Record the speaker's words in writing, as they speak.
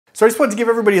So I just wanted to give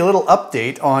everybody a little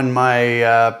update on my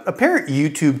apparent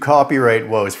YouTube copyright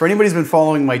woes. For anybody who's been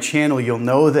following my channel, you'll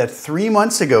know that 3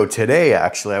 months ago today,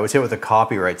 actually, I was hit with a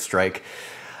copyright strike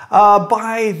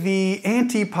by the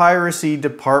anti-piracy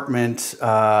department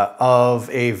of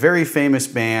a very famous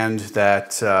band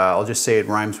that, I'll just say it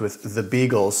rhymes with the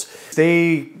Beagles.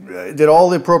 They did all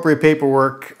the appropriate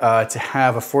paperwork to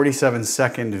have a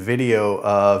 47-second video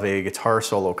of a guitar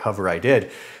solo cover I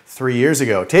did 3 years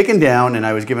ago taken down, and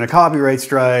I was given a copyright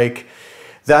strike.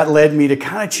 That led me to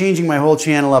kind of changing my whole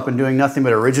channel up and doing nothing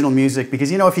but original music,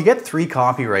 because, you know, if you get 3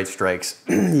 copyright strikes,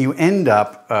 you end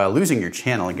up losing your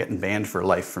channel and getting banned for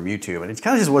life from YouTube, and it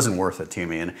kind of just wasn't worth it to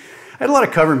me. And I had a lot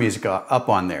of cover music up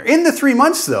on there. In the 3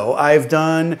 months, though, I've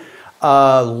done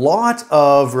a lot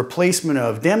of replacement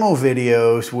of demo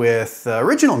videos with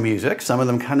original music, some of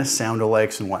them kind of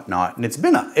sound-alikes and whatnot, and it's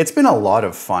been a lot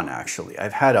of fun, actually.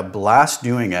 I've had a blast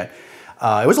doing it.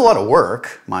 It was a lot of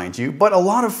work, mind you, but a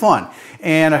lot of fun.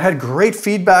 And I had great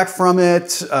feedback from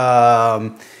it.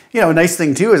 You know, a nice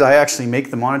thing too is I actually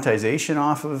make the monetization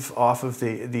off of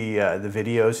the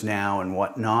videos now and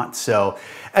whatnot. So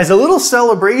as a little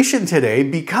celebration today,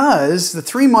 because the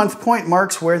 3-month point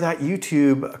marks where that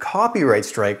YouTube copyright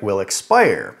strike will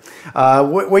expire.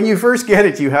 When you first get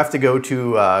it, you have to go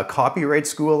to copyright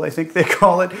school, I think they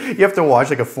call it. You have to watch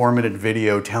like a 4-minute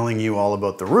video telling you all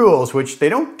about the rules, which they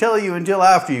don't tell you until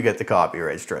after you get the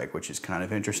copyright strike, which is kind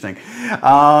of interesting.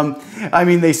 I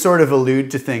mean, they sort of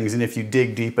allude to things, and if you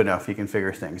dig deep enough, you can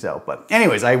figure things out. But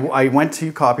anyways, I went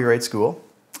to copyright school.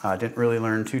 Didn't really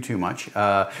learn too much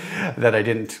that I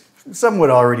didn't somewhat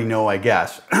already know, I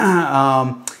guess.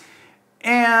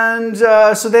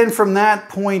 So then from that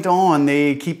point on,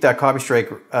 they keep that copy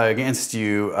strike against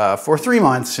you for 3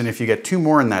 months, and if you get 2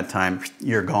 more in that time,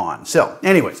 you're gone. So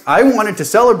anyways, I wanted to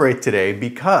celebrate today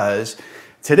because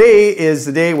today is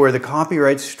the day where the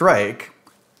copyright strike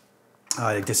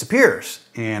it disappears,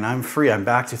 and I'm free. I'm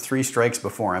back to 3 strikes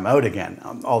before I'm out again,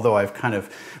 although I've kind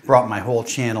of brought my whole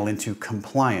channel into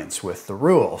compliance with the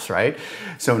rules, right?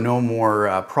 So no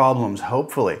more problems,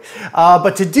 hopefully.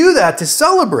 But to do that, to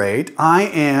celebrate, I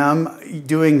am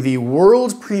doing the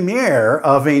world premiere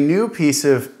of a new piece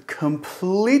of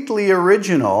completely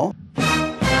original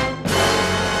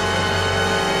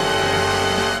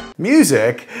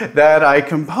music that I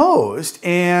composed,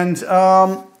 and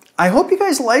I hope you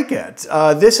guys like it.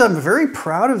 I'm very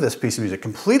proud of this piece of music,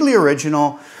 completely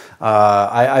original.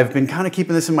 I've been kind of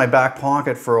keeping this in my back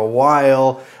pocket for a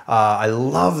while. I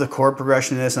love the chord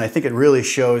progression in this, and I think it really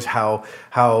shows how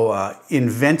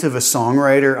inventive a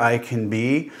songwriter I can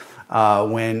be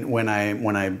when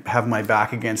I have my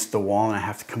back against the wall and I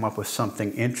have to come up with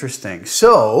something interesting.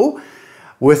 So,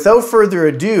 without further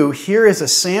ado, here is a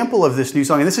sample of this new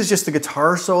song. And this is just the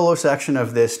guitar solo section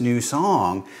of this new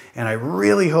song. And I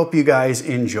really hope you guys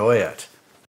enjoy it.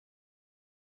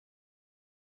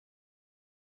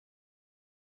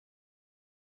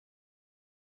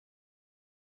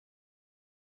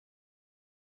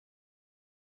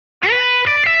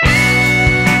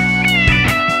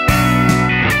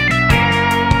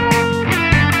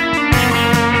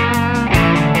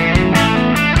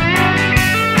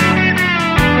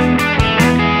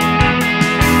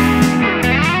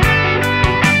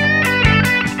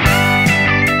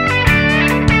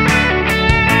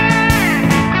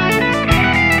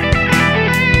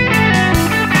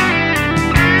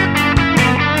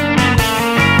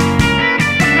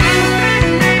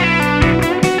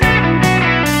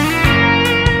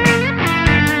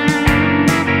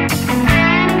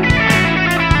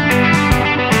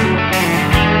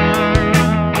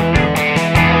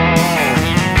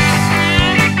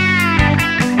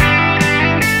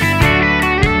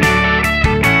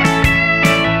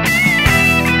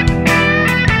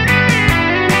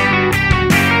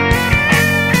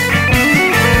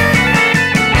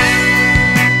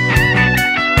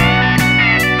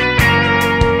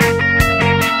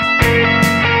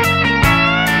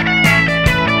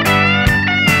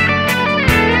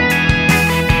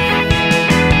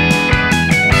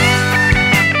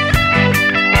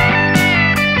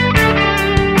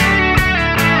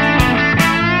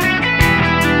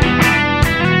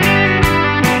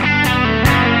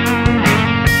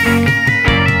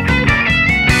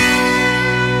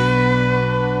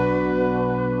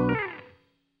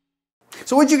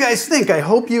 So what'd you guys think? I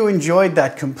hope you enjoyed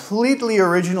that completely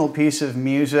original piece of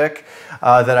music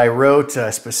that I wrote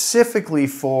specifically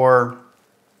for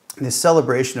this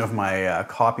celebration of my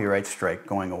copyright strike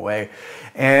going away.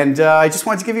 And I just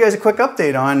wanted to give you guys a quick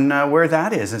update on where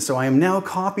that is. And so I am now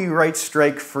copyright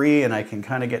strike free, and I can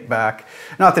kind of get back,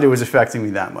 not that it was affecting me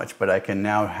that much, but I can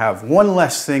now have one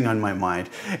less thing on my mind.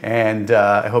 And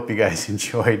I hope you guys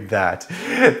enjoyed that.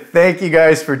 Thank you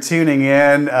guys for tuning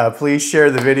in. Please share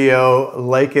the video,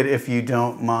 like it if you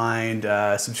don't mind,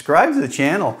 subscribe to the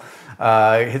channel.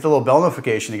 Hit the little bell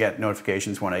notification to get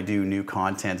notifications when I do new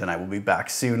content, and I will be back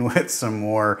soon with some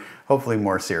more, hopefully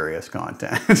more serious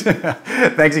content.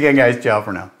 Thanks again, guys. Ciao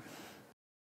for now.